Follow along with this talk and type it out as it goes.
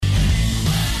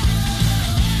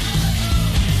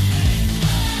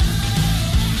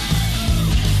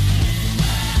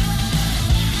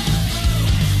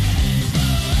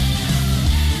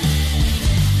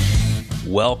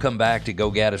Welcome back to Go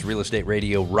Gaddis Real Estate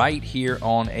Radio right here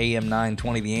on AM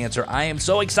 920 The Answer. I am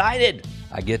so excited.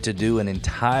 I get to do an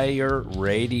entire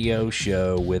radio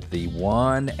show with the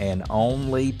one and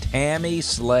only Tammy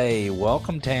Slay.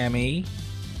 Welcome, Tammy.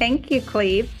 Thank you,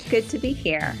 Cleve. Good to be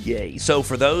here. Yay. So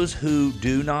for those who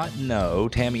do not know,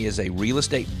 Tammy is a real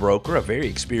estate broker, a very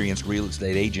experienced real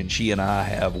estate agent. She and I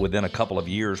have within a couple of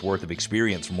years worth of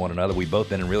experience from one another. We've both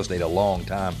been in real estate a long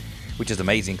time, which is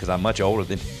amazing because I'm much older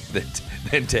than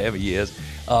Tammy is.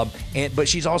 But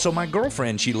she's also my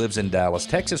girlfriend. She lives in Dallas,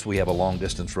 Texas. We have a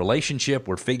long-distance relationship.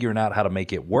 We're figuring out how to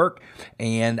make it work.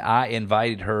 And I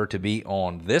invited her to be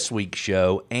on this week's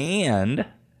show and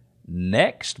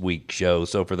next week's show.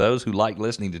 So for those who like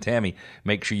listening to Tammy,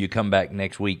 make sure you come back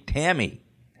next week. Tammy,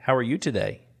 how are you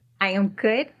today? I am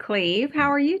good, Cleve.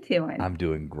 How are you doing? I'm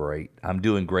doing great.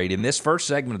 In this first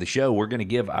segment of the show, we're going to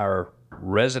give our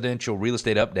residential real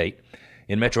estate update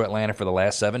in Metro Atlanta for the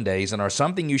last 7 days. And our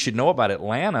Something You Should Know About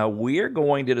Atlanta, we're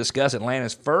going to discuss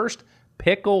Atlanta's first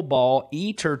pickleball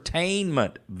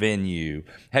entertainment venue.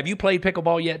 Have you played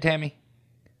pickleball yet, Tammy?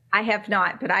 I have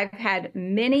not, but I've had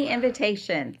many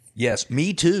invitations. Yes,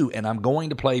 me too. And I'm going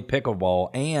to play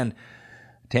pickleball. And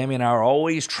Tammy and I are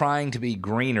always trying to be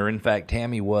greener. In fact,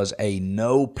 Tammy was a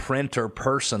no printer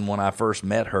person when I first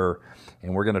met her.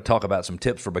 And we're going to talk about some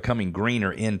tips for becoming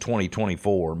greener in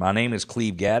 2024. My name is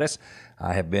Cleve Gaddis.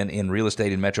 I have been in real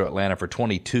estate in Metro Atlanta for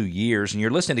 22 years. And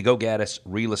you're listening to Go Gaddis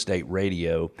Real Estate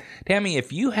Radio. Tammy,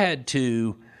 if you had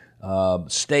to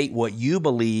state what you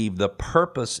believe the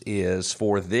purpose is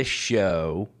for this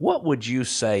show, what would you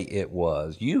say it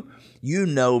was? You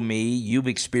know me. You've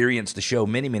experienced the show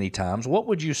many, many times. What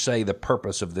would you say the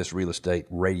purpose of this real estate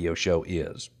radio show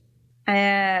is?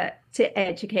 To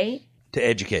educate. To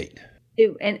educate.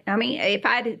 And I mean, if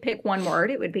I had to pick one word,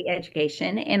 it would be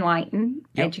education, enlighten,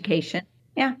 education.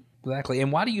 Yeah. Exactly.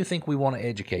 And why do you think we want to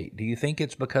educate? Do you think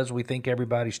it's because we think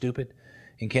everybody's stupid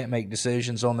and can't make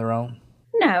decisions on their own?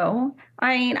 No,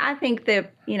 I mean, I think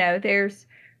that, there's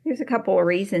a couple of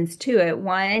reasons to it.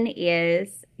 One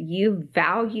is you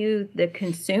value the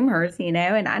consumers, and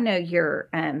I know your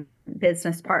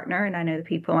business partner and I know the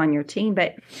people on your team,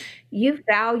 but you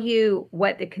value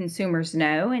what the consumers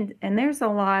know. And there's a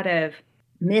lot of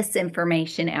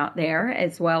misinformation out there,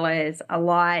 as well as a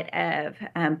lot of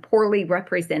poorly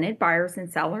represented buyers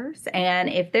and sellers. And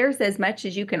if there's as much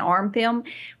as you can arm them,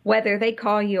 whether they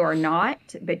call you or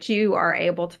not, but you are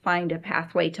able to find a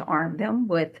pathway to arm them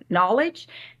with knowledge,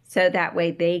 so that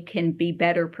way they can be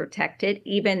better protected,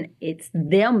 even it's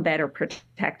them better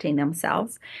protecting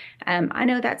themselves. I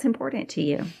know that's important to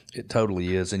you. It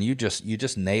totally is. And you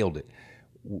just nailed it.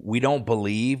 We don't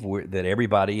believe that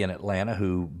everybody in Atlanta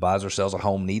who buys or sells a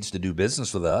home needs to do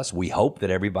business with us. We hope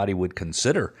that everybody would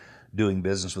consider doing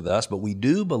business with us, but we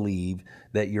do believe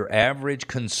that your average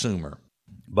consumer,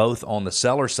 both on the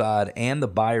seller side and the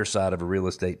buyer side of a real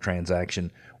estate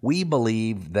transaction, we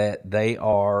believe that they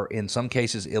are, in some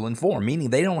cases, ill-informed,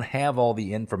 meaning they don't have all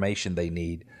the information they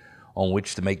need on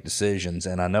which to make decisions.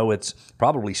 And I know it's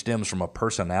probably stems from a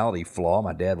personality flaw.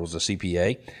 My dad was a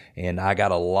CPA, and I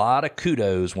got a lot of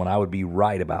kudos when I would be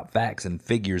right about facts and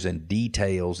figures and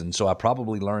details. And so I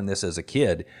probably learned this as a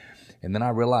kid. And then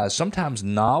I realized sometimes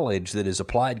knowledge that is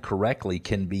applied correctly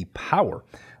can be power.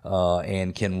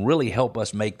 And can really help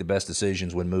us make the best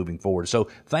decisions when moving forward. So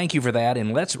thank you for that.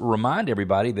 And let's remind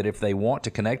everybody that if they want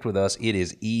to connect with us, it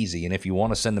is easy. And if you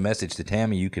want to send a message to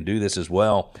Tammy, you can do this as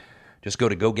well. Just go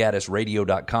to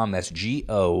GoGaddisRadio.com. That's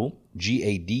GoGaddis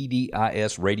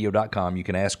radio.com. You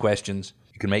can ask questions.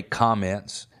 You can make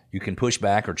comments. You can push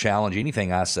back or challenge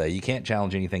anything I say. You can't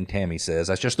challenge anything Tammy says.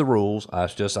 That's just the rules.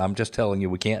 I'm just telling you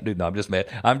we can't do. No,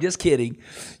 I'm just kidding.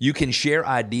 You can share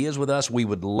ideas with us. We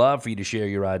would love for you to share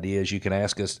your ideas. You can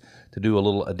ask us to do a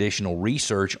little additional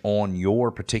research on your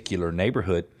particular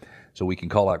neighborhood so we can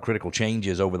call out critical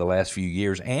changes over the last few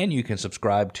years, and you can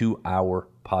subscribe to our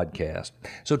podcast.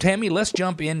 So, Tammy, let's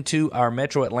jump into our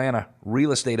Metro Atlanta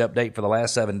real estate update for the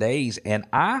last 7 days, and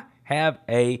I have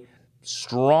a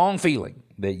strong feeling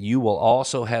that you will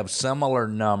also have similar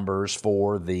numbers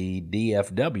for the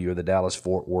DFW, or the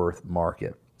Dallas-Fort Worth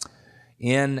market.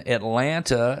 In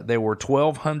Atlanta, there were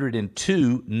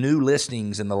 1,202 new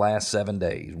listings in the last 7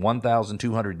 days,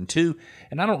 1,202.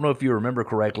 And I don't know if you remember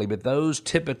correctly, but those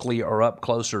typically are up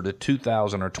closer to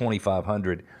 2,000 or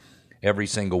 2,500 every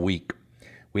single week.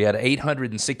 We had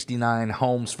 869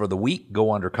 homes for the week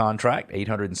go under contract.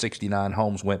 869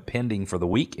 homes went pending for the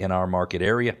week in our market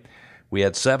area. We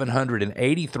had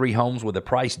 783 homes with a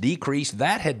price decrease.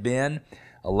 That had been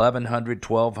 1,100,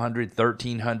 1,200,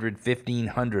 1,300,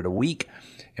 1,500 a week.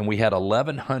 and we had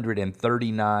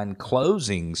 1,139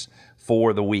 closings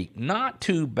for the week. Not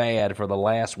too bad for the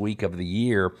last week of the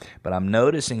year, but I'm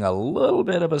noticing a little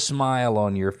bit of a smile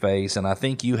on your face, and I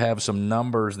think you have some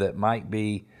numbers that might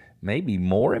be maybe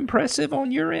more impressive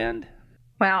on your end.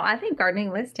 Well, I think our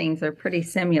new listings are pretty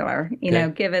similar,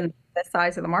 given the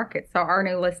size of the market. So our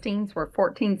new listings were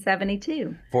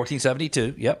 1472.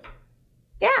 1472, yep.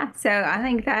 Yeah, so I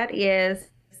think that is,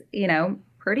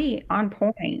 pretty on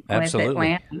point Absolutely.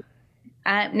 with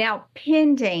Atlanta. Now,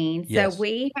 pending. Yes. So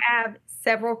we have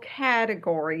several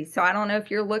categories. So I don't know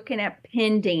if you're looking at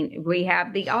pending. We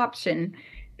have the option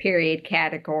period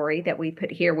category that we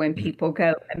put here when people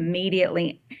go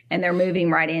immediately and they're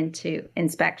moving right into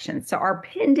inspection. So our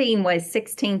pending was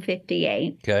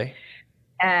 1658. Okay.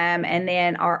 And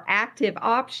then our active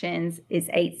options is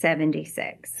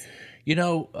 876.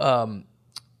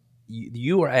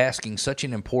 You are asking such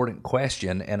an important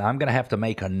question, and I'm going to have to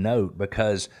make a note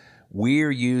because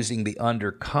we're using the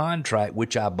under contract,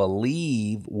 which I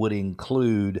believe would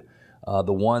include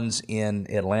the ones in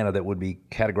Atlanta that would be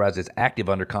categorized as active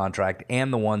under contract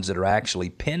and the ones that are actually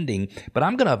pending. But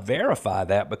I'm going to verify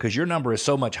that because your number is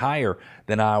so much higher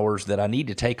than ours that I need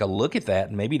to take a look at that.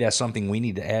 And maybe that's something we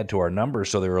need to add to our numbers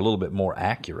so they're a little bit more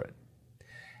accurate.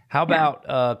 How about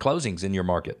closings in your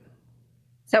market?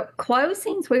 So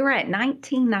closings, we were at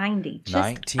 1990.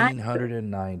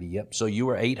 1990, yep. So you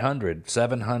were 800,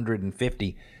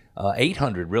 750.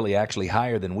 800 really actually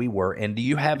higher than we were. And do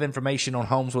you have information on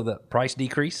homes with a price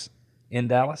decrease in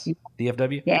Dallas,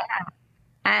 DFW? Yeah.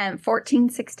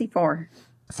 1464.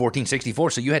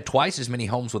 1464. So you had twice as many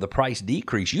homes with a price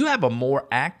decrease. You have a more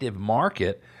active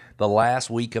market the last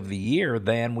week of the year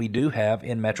than we do have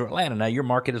in Metro Atlanta. Now, your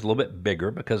market is a little bit bigger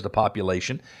because the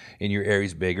population in your area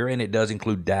is bigger, and it does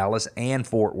include Dallas and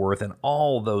Fort Worth and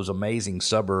all those amazing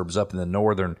suburbs up in the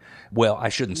northern. Well, I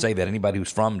shouldn't say that. Anybody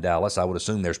who's from Dallas, I would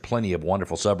assume there's plenty of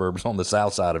wonderful suburbs on the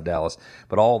south side of Dallas,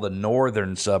 but all the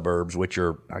northern suburbs, which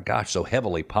are, so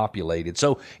heavily populated.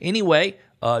 So anyway,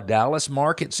 Dallas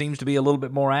market seems to be a little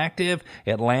bit more active.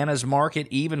 Atlanta's market,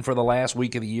 even for the last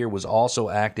week of the year, was also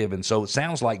active. And so it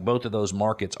sounds like both of those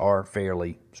markets are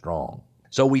fairly strong.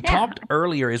 So we talked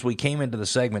earlier as we came into the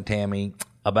segment, Tammy,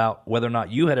 about whether or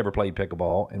not you had ever played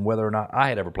pickleball and whether or not I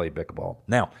had ever played pickleball.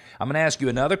 Now, I'm going to ask you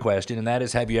another question, and that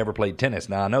is, have you ever played tennis?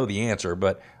 Now, I know the answer,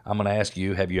 but I'm going to ask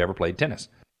you, have you ever played tennis?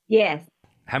 Yes.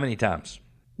 How many times?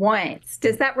 Once.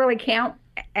 Does that really count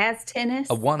as tennis?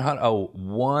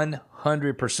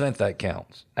 100% that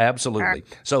counts. Absolutely.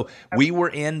 So we were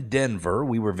in Denver.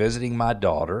 We were visiting my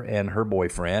daughter and her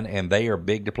boyfriend, and they are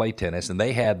big to play tennis, and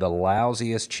they had the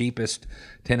lousiest, cheapest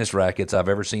tennis rackets I've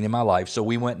ever seen in my life. So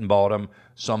we went and bought them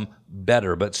some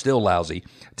better, but still lousy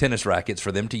tennis rackets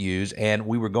for them to use, and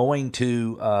we were going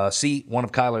to see one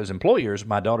of Kyla's employers.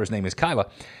 My daughter's name is Kyla,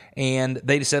 and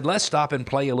they said, let's stop and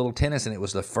play a little tennis, and it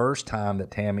was the first time that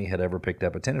Tammy had ever picked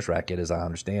up a tennis racket, as I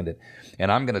understand it.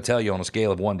 And I'm going to tell you on a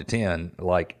scale of 1 to 10,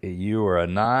 like you were a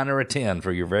 9 or a 10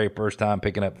 for your very first time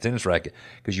picking up a tennis racket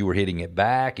because you were hitting it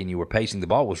back and you were pacing the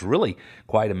ball. It was really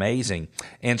quite amazing.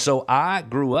 And so I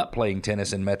grew up playing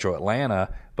tennis in Metro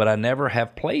Atlanta, but I never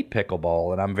have played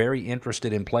pickleball, and I'm very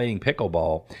interested in playing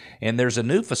pickleball. And there's a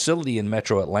new facility in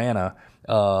Metro Atlanta.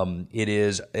 It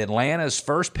is Atlanta's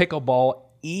first pickleball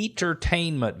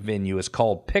entertainment venue. It's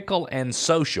called Pickle and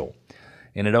Social,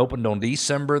 and it opened on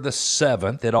December the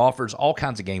 7th. It offers all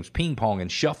kinds of games, ping pong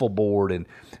and shuffleboard and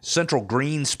central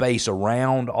green space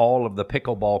around all of the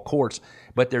pickleball courts,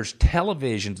 but there's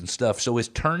televisions and stuff, so it's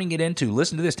turning it into,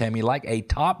 listen to this, Tammy, like a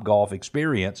Top Golf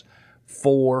experience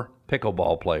for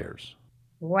pickleball players.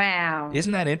 Wow.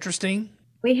 Isn't that interesting?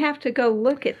 We have to go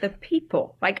look at the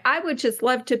people. Like, I would just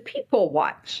love to people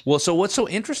watch. Well, so what's so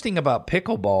interesting about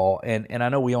pickleball, and I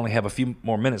know we only have a few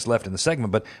more minutes left in the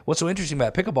segment, but what's so interesting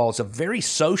about pickleball is a very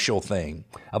social thing.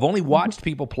 I've only watched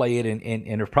people play it,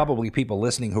 and there's probably people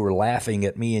listening who are laughing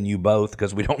at me and you both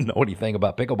because we don't know anything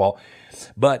about pickleball.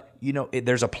 But,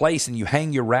 there's a place, and you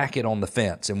hang your racket on the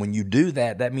fence, and when you do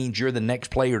that, that means you're the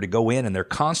next player to go in, and they're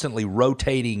constantly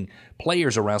rotating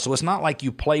players around. So it's not like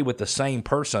you play with the same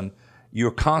person.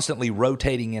 You're constantly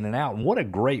rotating in and out. And what a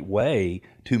great way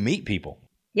to meet people.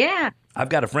 Yeah. I've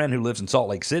got a friend who lives in Salt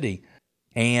Lake City,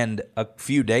 and a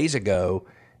few days ago,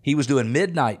 he was doing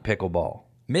midnight pickleball.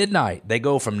 Midnight. They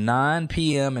go from 9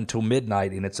 p.m. until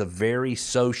midnight, and it's a very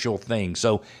social thing.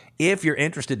 So if you're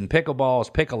interested in pickleball, it's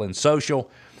Pickle and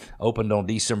Social. Opened on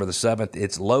December the 7th.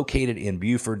 It's located in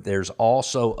Buford. There's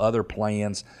also other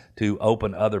plans to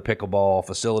open other pickleball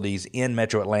facilities in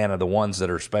Metro Atlanta, the ones that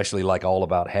are especially like all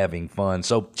about having fun.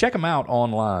 So check them out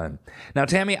online. Now,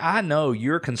 Tammy, I know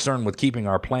you're concerned with keeping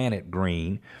our planet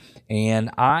green,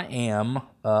 And I am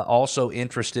also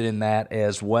interested in that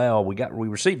as well. We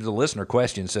received a listener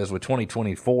question. It says, with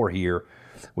 2024 here,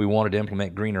 we wanted to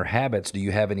implement greener habits. Do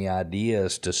you have any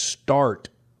ideas to start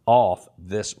off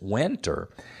this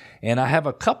winter? And I have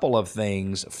a couple of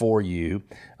things for you.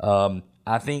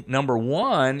 I think number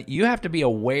one, you have to be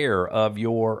aware of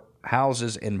your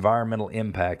house's environmental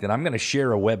impact. And I'm going to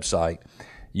share a website.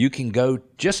 You can go,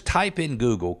 just type in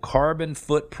Google, carbon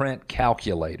footprint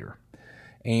calculator.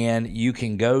 And you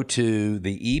can go to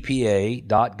the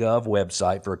EPA.gov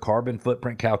website for a carbon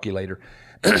footprint calculator,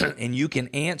 and you can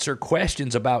answer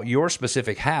questions about your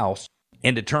specific house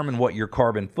and determine what your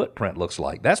carbon footprint looks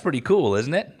like. That's pretty cool,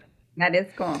 isn't it? That is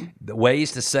cool. The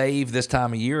ways to save this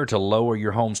time of year: to lower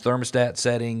your home's thermostat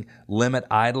setting, limit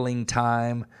idling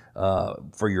time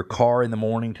for your car in the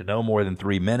morning to no more than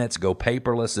 3 minutes, go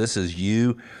paperless. This is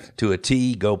you to a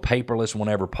T. Go paperless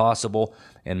whenever possible,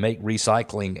 and make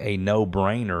recycling a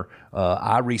no-brainer.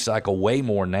 I recycle way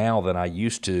more now than I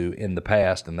used to in the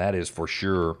past, and that is for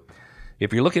sure.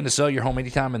 If you're looking to sell your home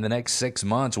anytime in the next 6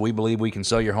 months, we believe we can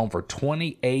sell your home for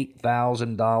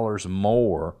 $28,000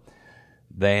 more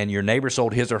than your neighbor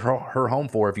sold his or her home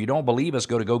for. If you don't believe us,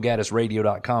 go to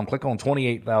GoGaddisRadio.com, click on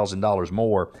 $28,000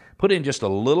 more, put in just a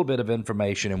little bit of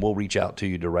information, and we'll reach out to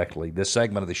you directly. This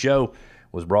segment of the show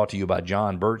was brought to you by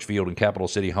John Birchfield and Capital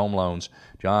City Home Loans.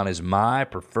 John is my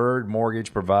preferred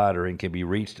mortgage provider and can be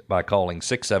reached by calling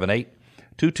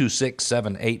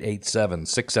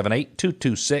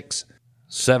 678-226-7887,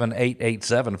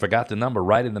 678-226-7887. Forgot the number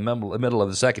right in the middle of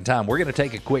the second time. We're going to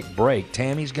take a quick break.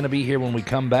 Tammy's going to be here when we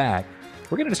come back.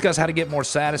 We're going to discuss how to get more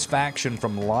satisfaction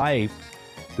from life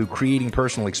through creating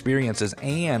personal experiences,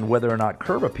 and whether or not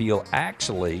curb appeal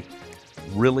actually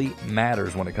really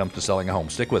matters when it comes to selling a home.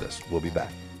 Stick with us. We'll be back.